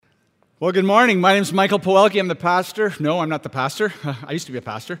Well, good morning. My name is Michael Pawelke. I'm the pastor. No, I'm not the pastor. I used to be a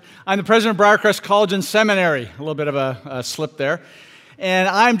pastor. I'm the president of Briarcrest College and Seminary. A little bit of a slip there. And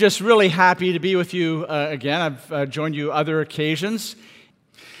I'm just really happy to be with you again. I've joined you other occasions.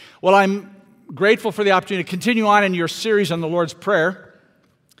 Well, I'm grateful for the opportunity to continue on in your series on the Lord's Prayer.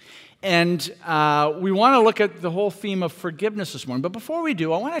 And we want to look at the whole theme of forgiveness this morning. But before we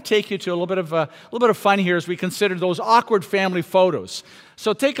do, I want to take you to a little bit of fun here as we consider those awkward family photos.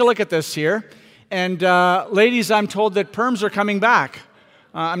 So take a look at this here. And ladies, I'm told that perms are coming back.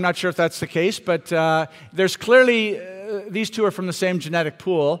 I'm not sure if that's the case, but there's clearly, these two are from the same genetic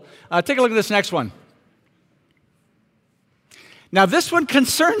pool. Take a look at this next one. Now, this one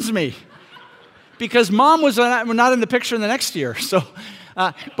concerns me because mom was not in the picture in the next year. So.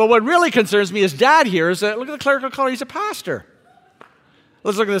 But what really concerns me is Dad here is that, look at the clerical color, he's a pastor.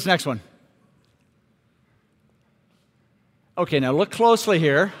 Let's look at this next one. Okay, now look closely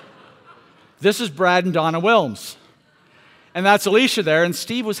here. This is Brad and Donna Wilms. And that's Alicia there, and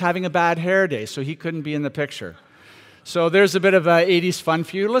Steve was having a bad hair day, so he couldn't be in the picture. So there's a bit of 80s fun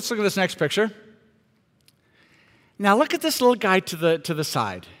for you. Let's look at this next picture. Now look at this little guy to the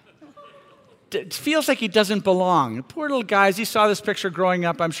side. It feels like he doesn't belong. Poor little guys, he saw this picture growing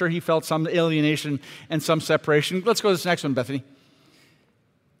up. I'm sure he felt some alienation and some separation. Let's go to this next one, Bethany.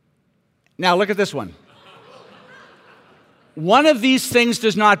 Now, look at this one. One of these things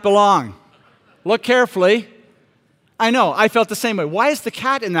does not belong. Look carefully. I know, I felt the same way. Why is the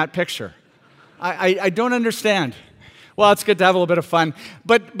cat in that picture? I don't understand. Well, it's good to have a little bit of fun.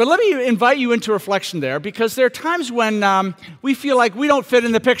 But let me invite you into reflection there, because there are times when we feel like we don't fit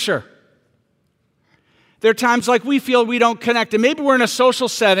in the picture. There are times like we feel we don't connect. And maybe we're in a social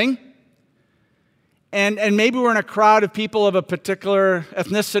setting, and maybe we're in a crowd of people of a particular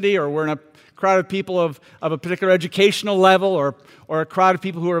ethnicity, or we're in a crowd of people of a particular educational level, or a crowd of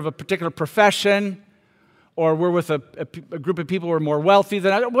people who are of a particular profession, or we're with a group of people who are more wealthy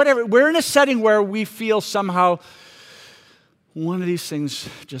than others, whatever. We're in a setting where we feel somehow one of these things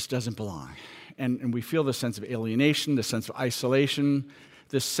just doesn't belong. And we feel the sense of alienation, the sense of isolation,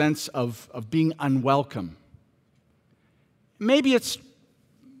 this sense of being unwelcome. Maybe it's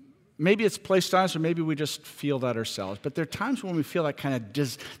placed on us, or maybe we just feel that ourselves. But there are times when we feel that kind of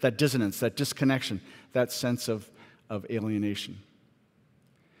that dissonance, that disconnection, that sense of alienation.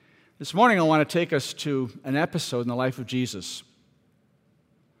 This morning I want to take us to an episode in the life of Jesus.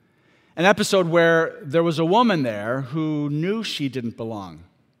 An episode where there was a woman there who knew she didn't belong.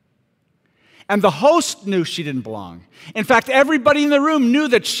 And the host knew she didn't belong. In fact, everybody in the room knew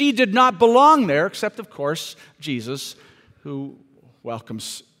that she did not belong there, except, of course, Jesus, who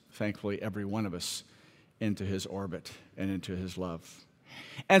welcomes, thankfully, every one of us into his orbit and into his love.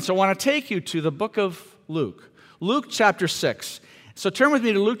 And so I want to take you to the book of Luke, Luke chapter 6. So turn with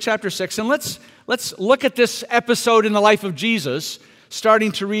me to Luke chapter 6, and let's look at this episode in the life of Jesus,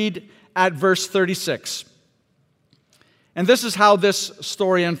 starting to read at verse 36. And this is how this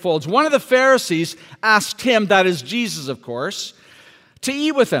story unfolds. One of the Pharisees asked him, that is Jesus, of course, to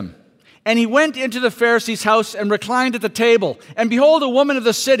eat with him. And he went into the Pharisee's house and reclined at the table. And behold, a woman of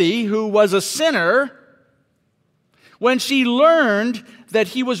the city, who was a sinner, when she learned that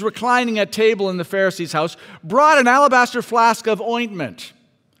he was reclining at table in the Pharisee's house, brought an alabaster flask of ointment.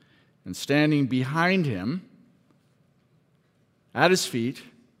 And standing behind him, at his feet,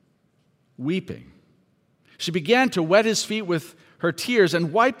 weeping, she began to wet his feet with her tears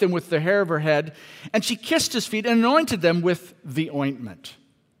and wiped them with the hair of her head. And she kissed his feet and anointed them with the ointment.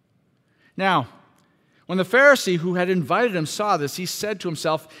 Now, when the Pharisee who had invited him saw this, he said to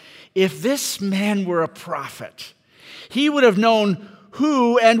himself, if this man were a prophet, he would have known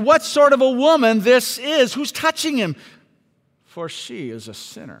who and what sort of a woman this is who's touching him, for she is a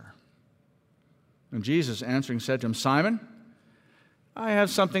sinner. And Jesus answering said to him, Simon, I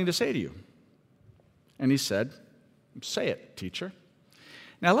have something to say to you. And he said, say it, teacher.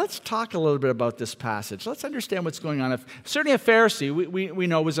 Now let's talk a little bit about this passage. Let's understand what's going on. Certainly a Pharisee, we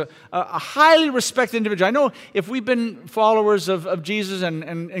know, was a highly respected individual. I know if we've been followers of Jesus and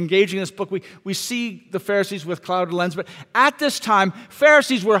engaging in this book, we see the Pharisees with clouded lens. But at this time,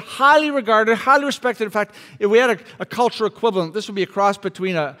 Pharisees were highly regarded, highly respected. In fact, if we had a cultural equivalent, this would be a cross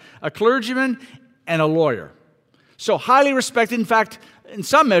between a clergyman and a lawyer. So highly respected, in fact, in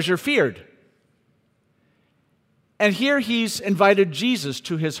some measure, feared. And here he's invited Jesus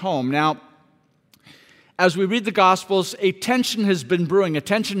to his home. Now, as we read the Gospels, a tension has been brewing, a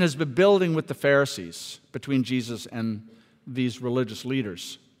tension has been building with the Pharisees between Jesus and these religious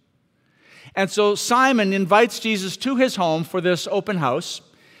leaders. And so Simon invites Jesus to his home for this open house.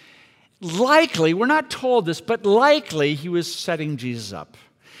 Likely, we're not told this, but likely he was setting Jesus up.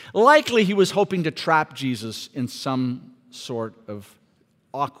 Likely he was hoping to trap Jesus in some sort of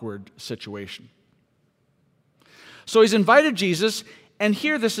awkward situation. So he's invited Jesus, and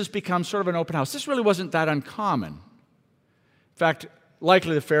here this has become sort of an open house. This really wasn't that uncommon. In fact,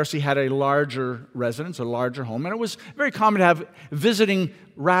 likely the Pharisee had a larger residence, a larger home, and it was very common to have visiting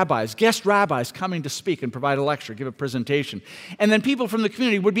rabbis, guest rabbis coming to speak and provide a lecture, give a presentation. And then people from the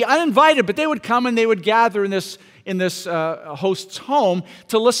community would be uninvited, but they would come and they would gather in this host's home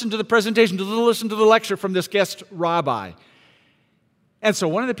to listen to the presentation, to listen to the lecture from this guest rabbi. And so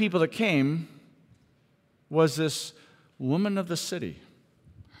one of the people that came was this woman of the city,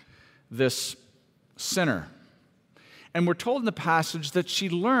 this sinner. And we're told in the passage that she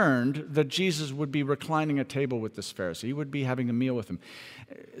learned that Jesus would be reclining at table with this Pharisee. He would be having a meal with him.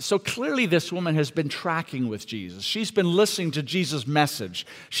 So clearly this woman has been tracking with Jesus. She's been listening to Jesus' message.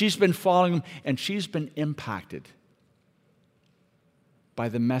 She's been following him, and she's been impacted by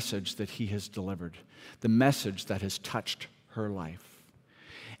the message that he has delivered, the message that has touched her life.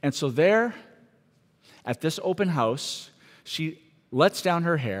 And so there, at this open house, she lets down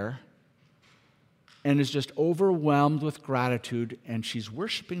her hair and is just overwhelmed with gratitude, and she's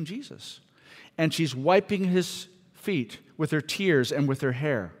worshiping Jesus. And she's wiping his feet with her tears and with her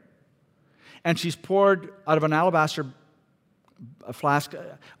hair. And she's poured out of an alabaster flask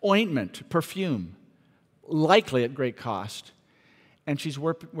ointment, perfume, likely at great cost. And she's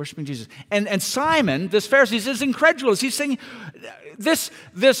worshiping Jesus. And Simon, this Pharisee, is incredulous. He's saying, this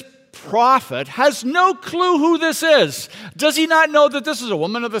prophet has no clue who this is. Does he not know that this is a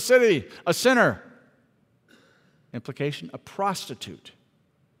woman of the city, a sinner? Implication, a prostitute.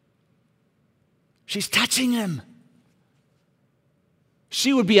 She's touching him.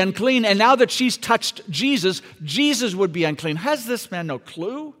 She would be unclean, and now that she's touched Jesus, Jesus would be unclean. Has this man no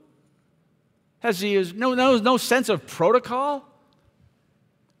clue? Has he no sense of protocol?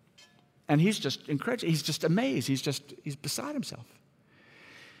 And he's just incredulous. He's just amazed. He's beside himself.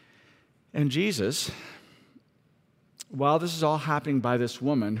 And Jesus, while this is all happening by this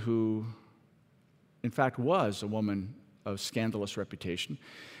woman who, in fact, was a woman of scandalous reputation.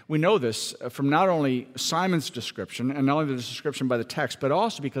 We know this from not only Simon's description, and not only the description by the text, but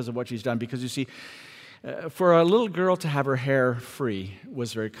also because of what she's done. Because you see, for a little girl to have her hair free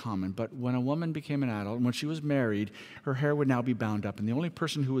was very common. But when a woman became an adult, and when she was married, her hair would now be bound up. And the only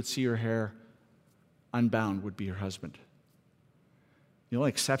person who would see her hair unbound would be her husband. The only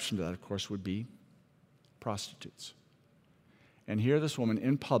exception to that, of course, would be prostitutes. And here this woman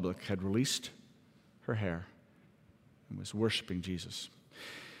in public had released her hair and was worshiping Jesus.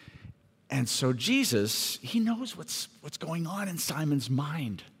 And so Jesus, he knows what's going on in Simon's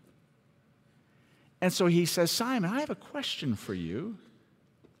mind. And so he says, Simon, I have a question for you.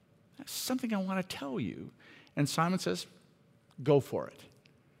 That's something I want to tell you. And Simon says, go for it.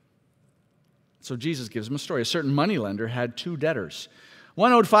 So Jesus gives him a story. A certain moneylender had two debtors.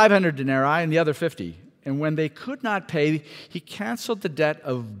 One owed 500 denarii and the other 50. And when they could not pay, he canceled the debt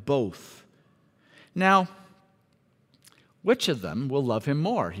of both. Now, which of them will love him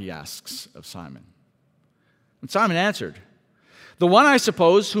more, he asks of Simon. And Simon answered, the one, I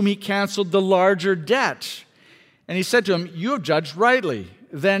suppose, whom he canceled the larger debt. And he said to him, you have judged rightly.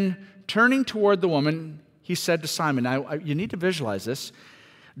 Then, turning toward the woman, he said to Simon, now you need to visualize this.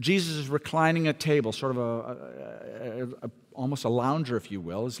 Jesus is reclining at a table, sort of almost a lounger, if you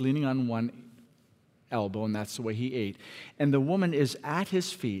will, is leaning on one elbow, and that's the way he ate. And the woman is at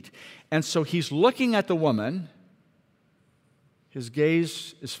his feet. And so he's looking at the woman. His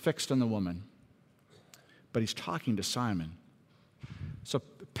gaze is fixed on the woman. But he's talking to Simon. So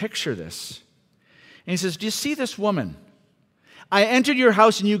picture this. And he says, do you see this woman? I entered your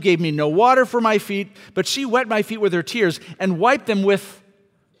house and you gave me no water for my feet, but she wet my feet with her tears and wiped them with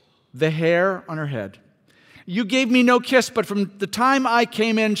the hair on her head. You gave me no kiss, but from the time I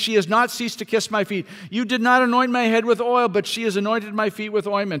came in, she has not ceased to kiss my feet. You did not anoint my head with oil, but she has anointed my feet with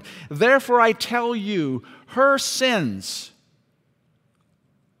ointment. Therefore I tell you, her sins,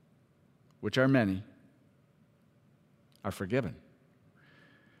 which are many, are forgiven.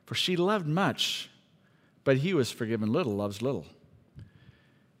 For she loved much, but he who is forgiven little loves little.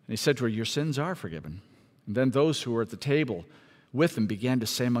 And he said to her, your sins are forgiven. And then those who were at the table with him began to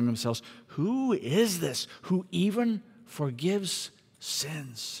say among themselves, who is this who even forgives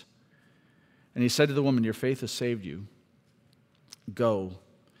sins? And he said to the woman, your faith has saved you. Go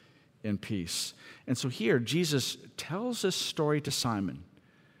in peace. And so here, Jesus tells this story to Simon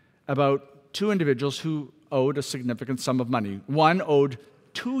about two individuals who owed a significant sum of money. One owed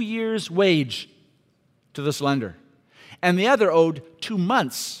 2 years' wage to this lender, and the other owed 2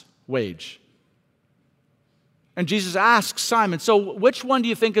 months' wage. And Jesus asks Simon, so which one do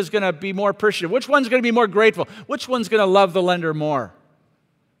you think is going to be more appreciative? Which one's going to be more grateful? Which one's going to love the lender more?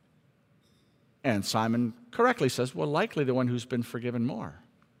 And Simon correctly says, well, likely the one who's been forgiven more.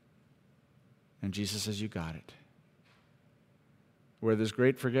 And Jesus says, you got it. Where there's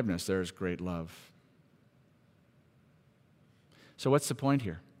great forgiveness, there's great love. So what's the point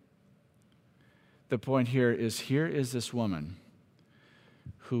here? The point here is this woman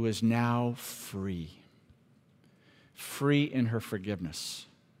who is now free. Free in her forgiveness.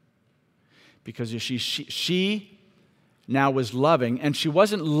 Because she now was loving, and she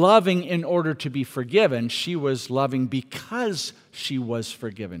wasn't loving in order to be forgiven. She was loving because she was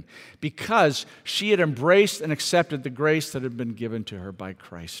forgiven. Because she had embraced and accepted the grace that had been given to her by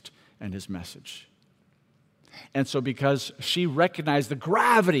Christ and his message. And so because she recognized the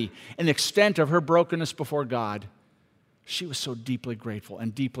gravity and extent of her brokenness before God, she was so deeply grateful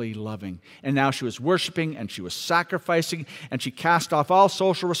and deeply loving. And now she was worshiping and she was sacrificing and she cast off all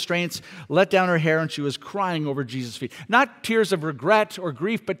social restraints, let down her hair, and she was crying over Jesus' feet. Not tears of regret or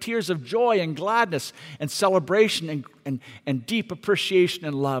grief, but tears of joy and gladness and celebration and deep appreciation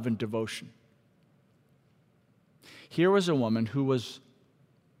and love and devotion. Here was a woman who was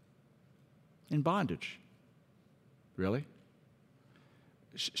in bondage. Really?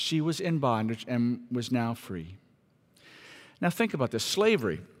 She was in bondage and was now free. Now think about this.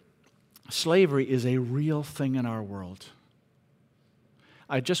 Slavery. Slavery is a real thing in our world.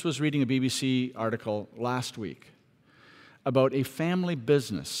 I just was reading a BBC article last week about a family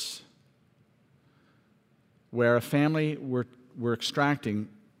business where a family were extracting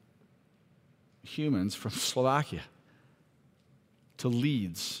humans from Slovakia to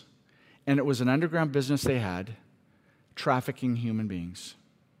Leeds. And it was an underground business they had, trafficking human beings.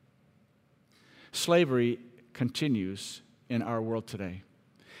 Slavery continues in our world today.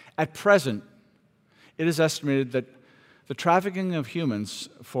 At present, it is estimated that the trafficking of humans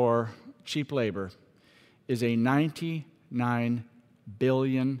for cheap labor is a $99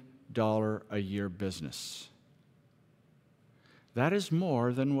 billion a year business. That is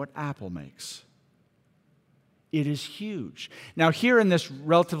more than what Apple makes. It is huge. Now, here in this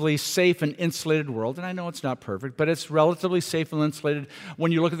relatively safe and insulated world, and I know it's not perfect, but it's relatively safe and insulated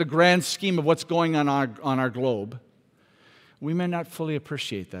when you look at the grand scheme of what's going on our globe, we may not fully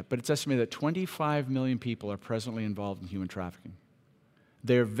appreciate that, but it's estimated that 25 million people are presently involved in human trafficking.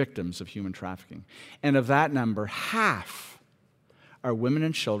 They're victims of human trafficking. And of that number, half are women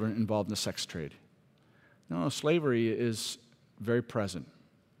and children involved in the sex trade. No, slavery is very present.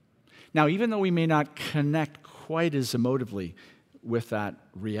 Now, even though we may not connect quite as emotively with that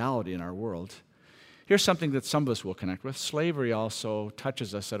reality in our world, here's something that some of us will connect with. Slavery also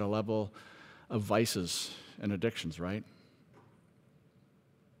touches us at a level of vices and addictions, right?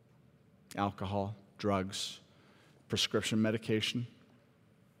 Alcohol, drugs, prescription medication,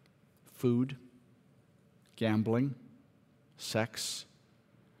 food, gambling, sex,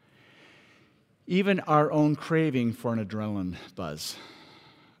 even our own craving for an adrenaline buzz.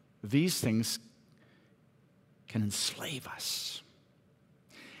 These things can enslave us.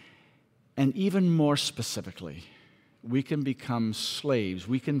 And even more specifically, we can become slaves.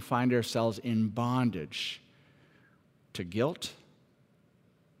 We can find ourselves in bondage to guilt,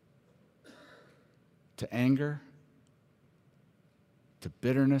 to anger, to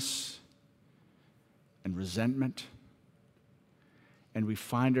bitterness and resentment, and we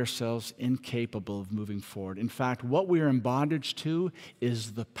find ourselves incapable of moving forward. In fact, what we are in bondage to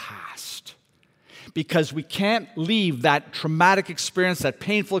is the past. Because we can't leave that traumatic experience, that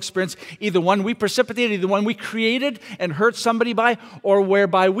painful experience, either one we precipitated, either one we created and hurt somebody by, or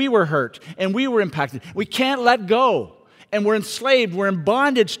whereby we were hurt and we were impacted. We can't let go, and we're enslaved, we're in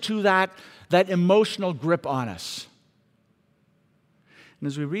bondage to that emotional grip on us. And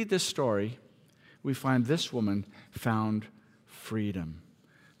as we read this story, we find this woman found freedom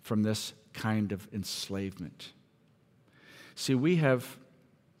from this kind of enslavement. See, we have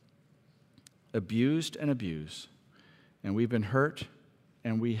abused and abused, and we've been hurt,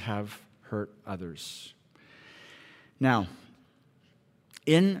 and we have hurt others. Now,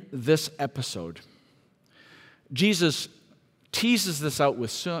 in this episode, Jesus teases this out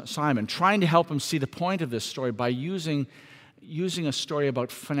with Simon, trying to help him see the point of this story by using a story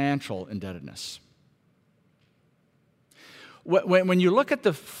about financial indebtedness. When you look at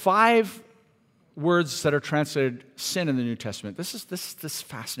the 5 words that are translated sin in the New Testament, this is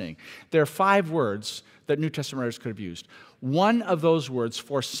fascinating. There are 5 words that New Testament writers could have used. One of those words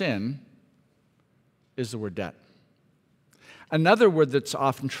for sin is the word debt. Another word that's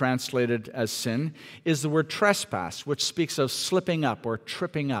often translated as sin is the word trespass, which speaks of slipping up or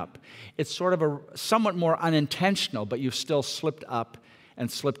tripping up. It's sort of a somewhat more unintentional, but you've still slipped up and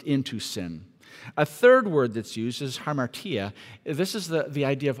slipped into sin. A third word that's used is hamartia. This is the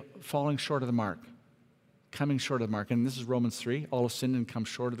idea of falling short of the mark, coming short of the mark. And this is Romans 3, all have sinned and come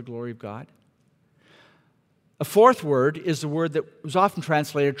short of the glory of God. A fourth word is the word that was often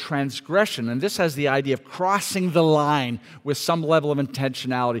translated transgression, and this has the idea of crossing the line with some level of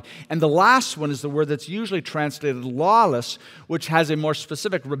intentionality. And the last one is the word that's usually translated lawless, which has a more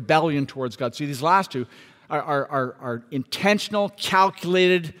specific rebellion towards God. See, these last two are intentional,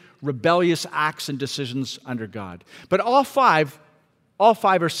 calculated, rebellious acts and decisions under God. But all five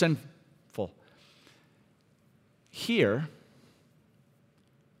are sinful. Here,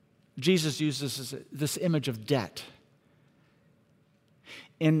 Jesus uses this image of debt.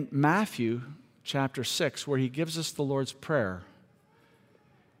 In Matthew chapter 6, where he gives us the Lord's Prayer,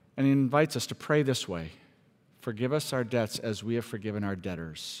 and he invites us to pray this way: forgive us our debts as we have forgiven our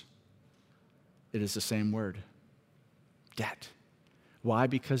debtors. It is the same word, debt. Why?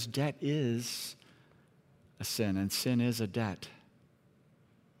 Because debt is a sin, and sin is a debt.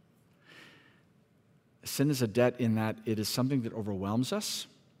 Sin is a debt in that it is something that overwhelms us,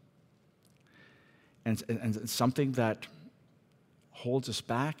 and something that holds us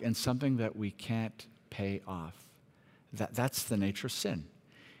back, and something that we can't pay off. That's the nature of sin.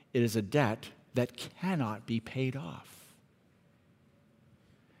 It is a debt that cannot be paid off.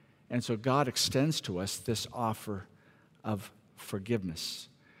 And so God extends to us this offer of forgiveness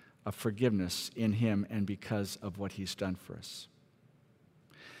in Him and because of what He's done for us.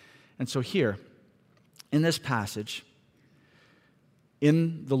 And so here, in this passage,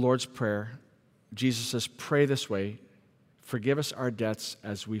 in the Lord's Prayer, Jesus says, pray this way: forgive us our debts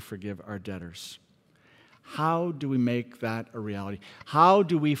as we forgive our debtors. How do we make that a reality? How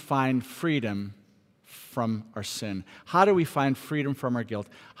do we find freedom from our sin? How do we find freedom from our guilt?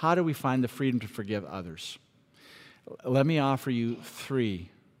 How do we find the freedom to forgive others? Let me offer you 3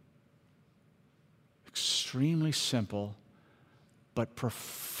 extremely simple but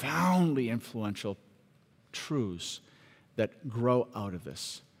profoundly influential truths that grow out of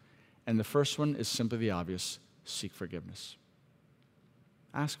this. And the first one is simply the obvious: seek forgiveness.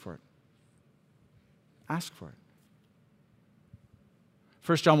 Ask for it. Ask for it.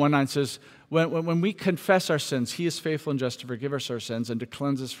 1 John 1:9 says, when we confess our sins, He is faithful and just to forgive us our sins and to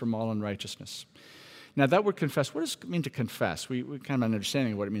cleanse us from all unrighteousness. Now, that word confess, what does it mean to confess? We kind of have an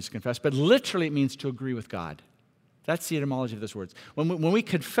understanding of what it means to confess, but literally it means to agree with God. That's the etymology of this word. When we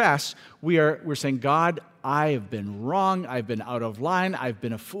confess, we're saying, God, I have been wrong, I've been out of line, I've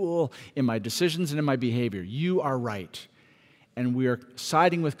been a fool in my decisions and in my behavior. You are right. And we are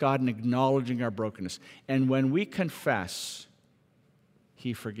siding with God and acknowledging our brokenness. And when we confess,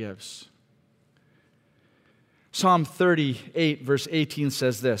 He forgives. Psalm 38, verse 18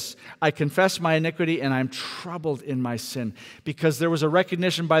 says this: I confess my iniquity and I'm troubled in my sin. Because there was a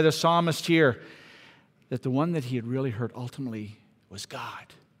recognition by the psalmist here that the one that he had really hurt ultimately was God.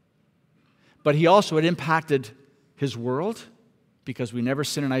 But he also had impacted his world, because we never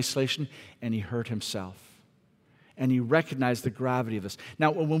sin in isolation, and he hurt himself. And he recognized the gravity of this.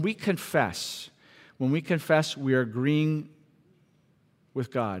 Now, when we confess, we are agreeing with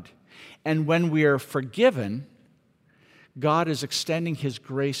God. And when we are forgiven, God is extending His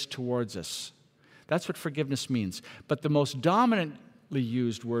grace towards us. That's what forgiveness means. But the most dominantly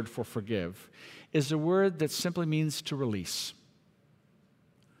used word for forgive is a word that simply means to release,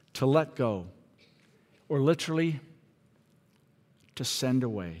 to let go, or literally to send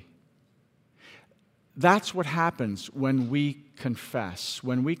away. That's what happens when we confess.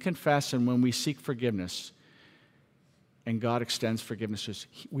 When we confess and when we seek forgiveness, and God extends forgiveness to us,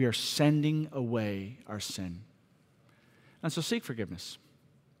 we are sending away our sin. And so seek forgiveness.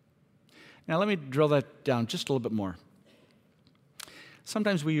 Now let me drill that down just a little bit more.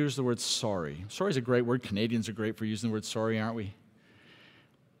 Sometimes we use the word sorry. Sorry is a great word. Canadians are great for using the word sorry, aren't we?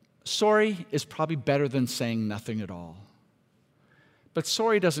 Sorry is probably better than saying nothing at all. But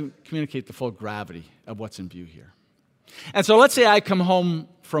sorry doesn't communicate the full gravity of what's in view here. And so let's say I come home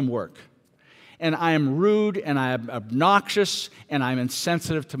from work, and I am rude, and I am obnoxious, and I'm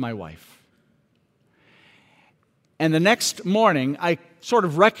insensitive to my wife. And the next morning, I sort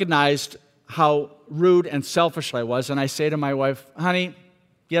of recognized how rude and selfish I was, and I say to my wife, honey,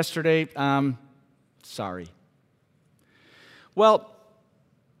 yesterday, sorry. Well,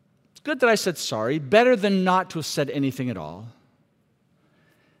 it's good that I said sorry, better than not to have said anything at all.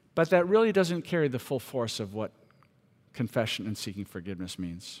 But that really doesn't carry the full force of what confession and seeking forgiveness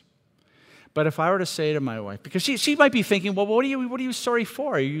means. But if I were to say to my wife, because she might be thinking, well, what are you sorry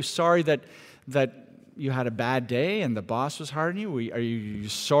for? Are you sorry that you had a bad day and the boss was hard on you? Are you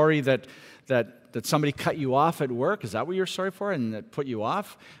sorry that somebody cut you off at work? Is that what you're sorry for, and that put you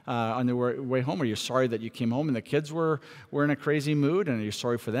off on the way home? Are you sorry that you came home and the kids were in a crazy mood, and are you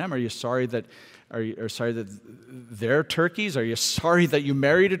sorry for them? Are you sorry that they're turkeys? Are you sorry that you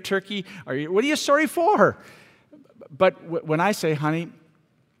married a turkey? What are you sorry for? But when I say, honey,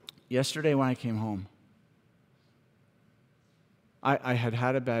 yesterday when I came home, I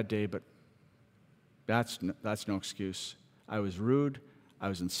had a bad day, but that's no excuse. I was rude, I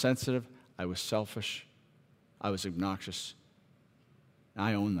was insensitive, I was selfish, I was obnoxious.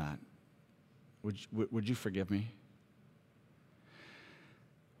 I own that. Would you forgive me?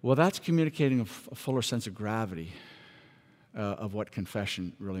 Well, that's communicating a fuller sense of gravity of what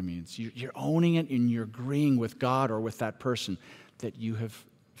confession really means. You're owning it, and you're agreeing with God or with that person that you have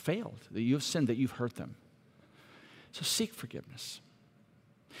failed, that you have sinned, that you've hurt them. So seek forgiveness.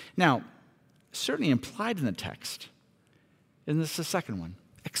 Now, certainly implied in the text, and this is the second one,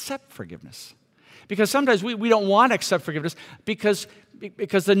 accept forgiveness. Because sometimes we don't want to accept forgiveness because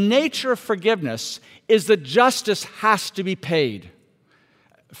the nature of forgiveness is that justice has to be paid.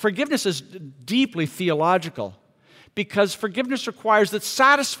 Forgiveness is deeply theological because forgiveness requires that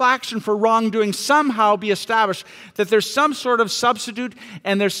satisfaction for wrongdoing somehow be established, that there's some sort of substitute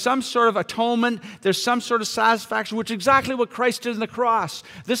and there's some sort of atonement, there's some sort of satisfaction, which is exactly what Christ did on the cross.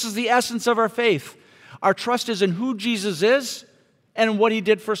 This is the essence of our faith. Our trust is in who Jesus is and what he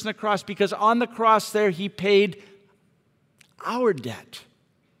did for us on the cross, because on the cross there he paid our debt.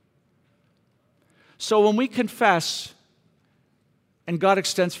 So when we confess and God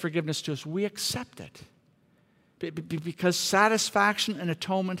extends forgiveness to us, we accept it. Because satisfaction and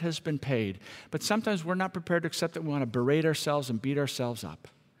atonement has been paid. But sometimes we're not prepared to accept it. We want to berate ourselves and beat ourselves up.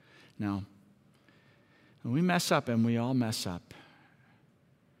 No. When we mess up, and we all mess up,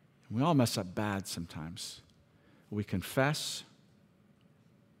 and we all mess up bad sometimes, we confess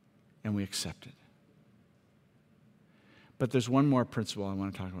and we accept it. But there's one more principle I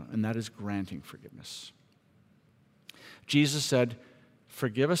want to talk about, and that is granting forgiveness. Jesus said,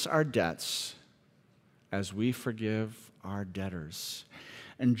 "Forgive us our debts as we forgive our debtors."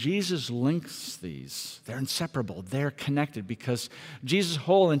 And Jesus links these. They're inseparable. They're connected because Jesus'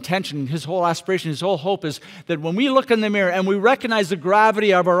 whole intention, his whole aspiration, his whole hope is that when we look in the mirror and we recognize the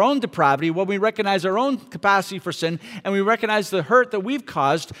gravity of our own depravity, when we recognize our own capacity for sin, and we recognize the hurt that we've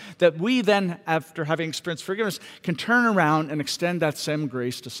caused, that we then, after having experienced forgiveness, can turn around and extend that same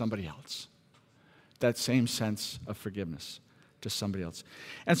grace to somebody else. That same sense of forgiveness to somebody else.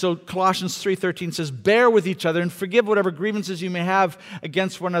 And so Colossians 3:13 says, "Bear with each other and forgive whatever grievances you may have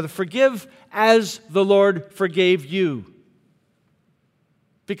against one another. Forgive as the Lord forgave you."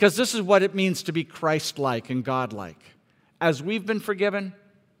 Because this is what it means to be Christ-like and God-like. As we've been forgiven,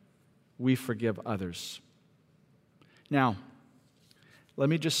 we forgive others. Now, let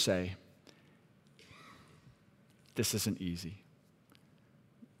me just say, this isn't easy.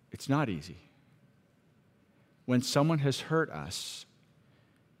 It's not easy. When someone has hurt us,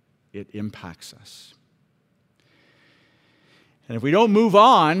 it impacts us. And if we don't move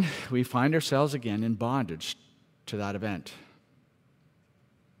on, we find ourselves again in bondage to that event,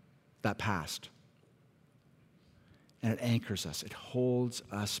 that past. And it anchors us. It holds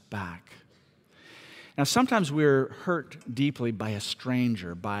us back. Now, sometimes we're hurt deeply by a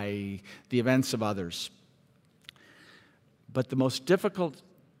stranger, by the events of others. But the most difficult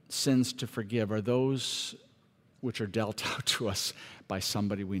sins to forgive are those which are dealt out to us by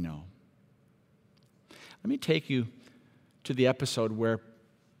somebody we know. Let me take you to the episode where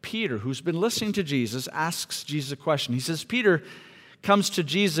Peter, who's been listening to Jesus, asks Jesus a question. He says, Peter comes to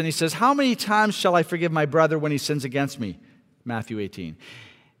Jesus and he says, "How many times shall I forgive my brother when he sins against me?" Matthew 18.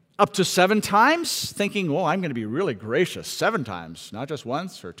 Up to 7 times? Thinking, oh, I'm going to be really gracious. 7 times, not just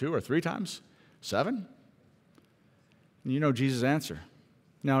once or 2 or 3 times. 7? And you know Jesus' answer.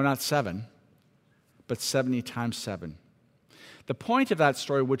 No, not 7. But 70 times 7. The point of that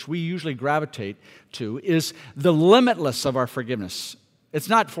story, which we usually gravitate to, is the limitless of our forgiveness. It's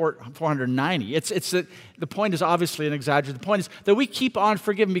not 490. The point is obviously an exaggeration. The point is that we keep on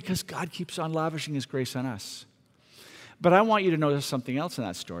forgiving because God keeps on lavishing his grace on us. But I want you to notice something else in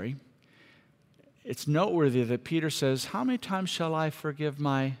that story. It's noteworthy that Peter says, "How many times shall I forgive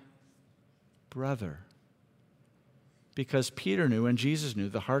my brother?" Because Peter knew and Jesus knew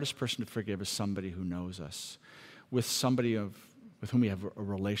the hardest person to forgive is somebody who knows us, with somebody with whom we have a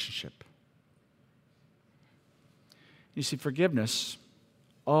relationship. You see, forgiveness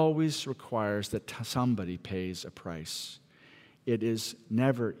always requires that somebody pays a price. It is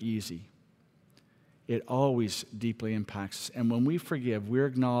never easy. It always deeply impacts us. And when we forgive, we're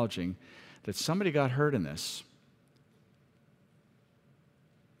acknowledging that somebody got hurt in this,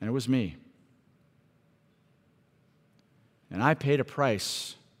 and it was me. And I paid a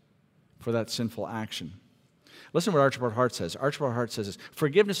price for that sinful action. Listen to what Archibald Hart says. Archibald Hart says this: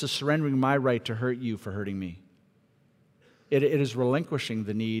 forgiveness is surrendering my right to hurt you for hurting me. It is relinquishing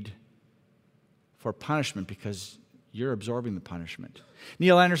the need for punishment because you're absorbing the punishment.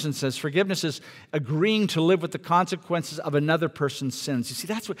 Neil Anderson says forgiveness is agreeing to live with the consequences of another person's sins. You see,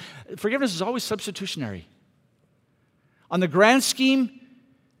 that's what forgiveness is always substitutionary. On the grand scheme,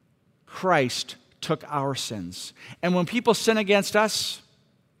 Christ took our sins. And when people sin against us,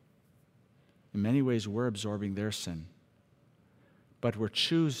 in many ways we're absorbing their sin. But we're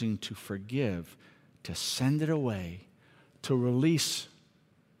choosing to forgive, to send it away, to release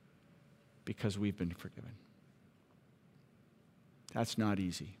because we've been forgiven. That's not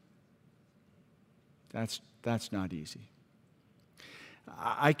easy. That's not easy.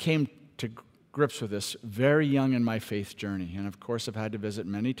 I came to grips with this very young in my faith journey, and of course I've had to visit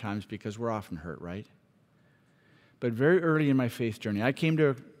many times because we're often hurt, right? But very early in my faith journey, I came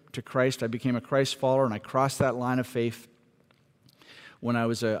to Christ. I became a Christ follower, and I crossed that line of faith when I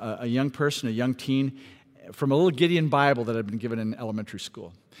was a young person, a young teen, from a little Gideon Bible that I'd been given in elementary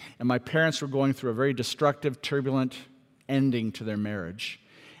school. And my parents were going through a very destructive, turbulent ending to their marriage.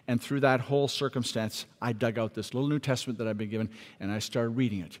 And through that whole circumstance, I dug out this little New Testament that I'd been given, and I started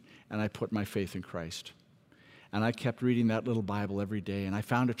reading it, and I put my faith in Christ. And I kept reading that little Bible every day, and I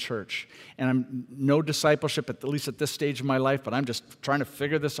found a church. And I'm no discipleship, at least at this stage of my life, but I'm just trying to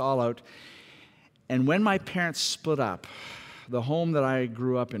figure this all out. And when my parents split up, the home that I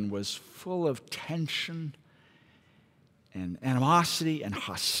grew up in was full of tension and animosity and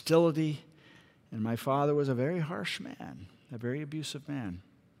hostility. And my father was a very harsh man, a very abusive man.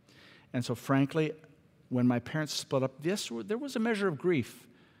 And so frankly, when my parents split up, there was a measure of grief,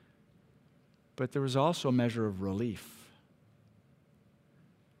 but there was also a measure of relief.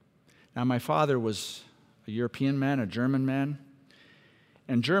 Now, my father was a European man, a German man,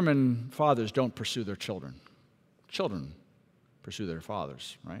 and German fathers don't pursue their children. Children pursue their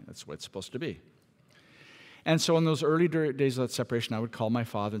fathers, right? That's what it's supposed to be. And so in those early days of that separation, I would call my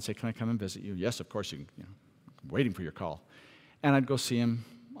father and say, "Can I come and visit you?" "Yes, of course, I'm waiting for your call." And I'd go see him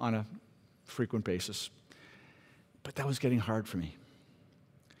on a frequent basis. But that was getting hard for me.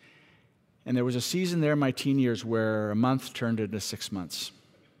 And there was a season there in my teen years where a month turned into 6 months.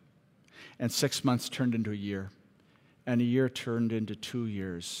 And 6 months turned into a year. And a year turned into 2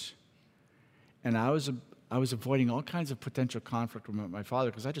 years. And I was avoiding all kinds of potential conflict with my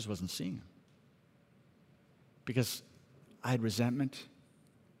father because I just wasn't seeing him. Because I had resentment,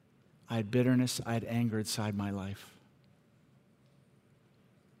 I had bitterness, I had anger inside my life.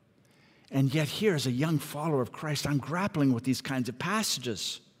 And yet here, as a young follower of Christ, I'm grappling with these kinds of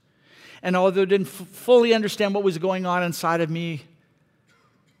passages. And although I didn't fully understand what was going on inside of me,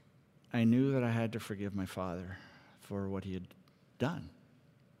 I knew that I had to forgive my father for what he had done.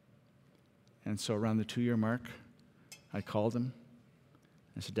 And so around the 2-year mark, I called him.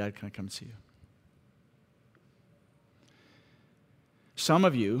 I said, "Dad, can I come see you?" Some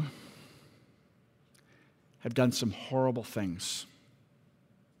of you have done some horrible things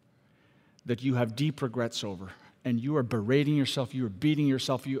that you have deep regrets over, and you are berating yourself, you are beating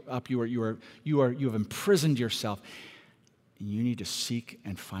yourself up, you have imprisoned yourself. You need to seek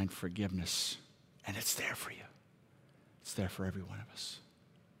and find forgiveness, and it's there for you. It's there for every one of us.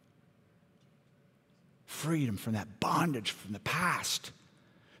 Freedom from that bondage from the past,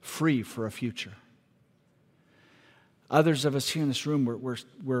 free for a future. Others of us here in this room,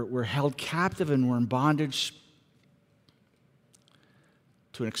 we're held captive and we're in bondage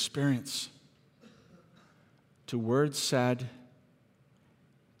to an experience, to words said,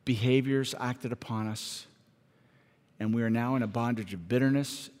 behaviors acted upon us, and we are now in a bondage of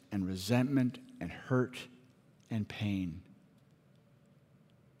bitterness and resentment and hurt and pain.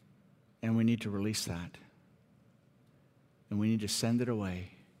 And we need to release that. And we need to send it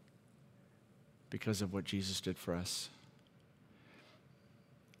away because of what Jesus did for us.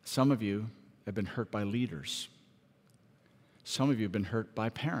 Some of you have been hurt by leaders. Some of you have been hurt by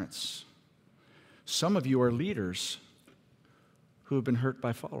parents. Some of you are leaders who have been hurt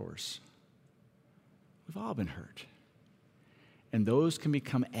by followers. We've all been hurt. And those can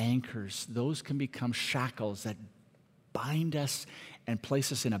become anchors. Those can become shackles that bind us and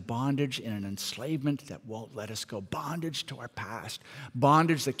place us in a bondage, in an enslavement that won't let us go. Bondage to our past.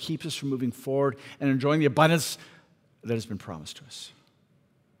 Bondage that keeps us from moving forward and enjoying the abundance that has been promised to us.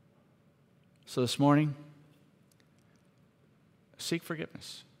 So this morning, seek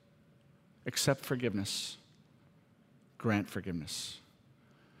forgiveness. accept forgiveness, grant forgiveness.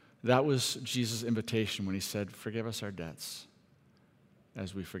 That was Jesus' invitation when he said, forgive us our debts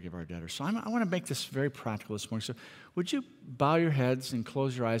as we forgive our debtors. So I want to make this very practical this morning. So would you bow your heads and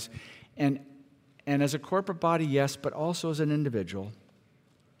close your eyes? And as a corporate body, yes, but also as an individual,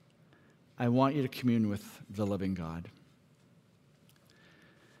 I want you to commune with the living God.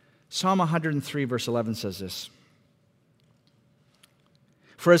 Psalm 103, verse 11 says this.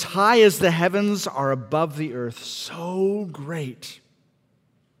 For as high as the heavens are above the earth, so great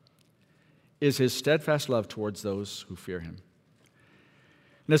is his steadfast love towards those who fear him.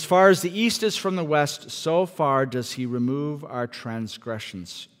 And as far as the east is from the west, so far does he remove our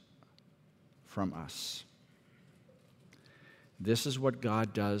transgressions from us. This is what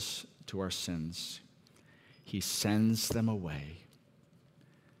God does to our sins. He sends them away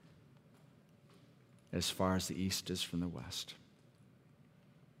as far as the east is from the west.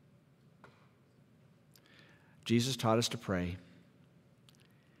 Jesus taught us to pray,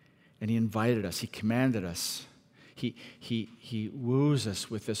 and he invited us, he commanded us, he woos us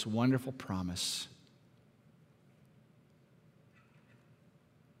with this wonderful promise.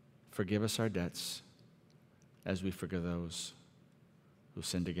 Forgive us our debts as we forgive those who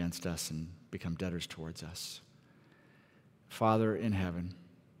sinned against us and become debtors towards us. Father in heaven,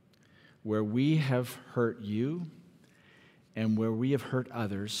 where we have hurt you and where we have hurt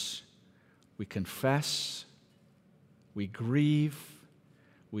others, we confess, we grieve,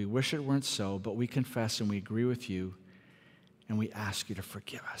 we wish it weren't so, but we confess and we agree with you, and we ask you to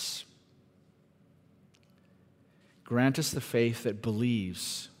forgive us. Grant us the faith that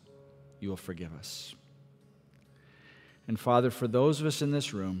believes you will forgive us. And Father, for those of us in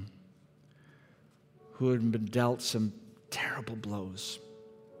this room who have been dealt some terrible blows,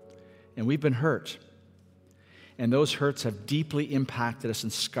 and we've been hurt, and those hurts have deeply impacted us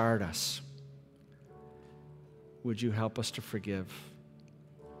and scarred us, would you help us to forgive,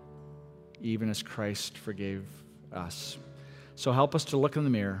 even as Christ forgave us? So help us to look in the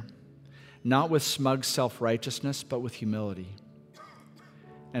mirror, not with smug self-righteousness, but with humility,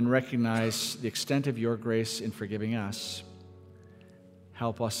 and recognize the extent of your grace in forgiving us.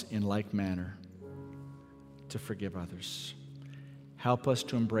 Help us in like manner to forgive others. Help us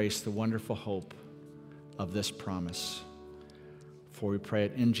to embrace the wonderful hope of this promise. For we pray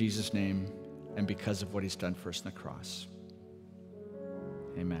it in Jesus' name and because of what he's done for us on the cross.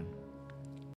 Amen.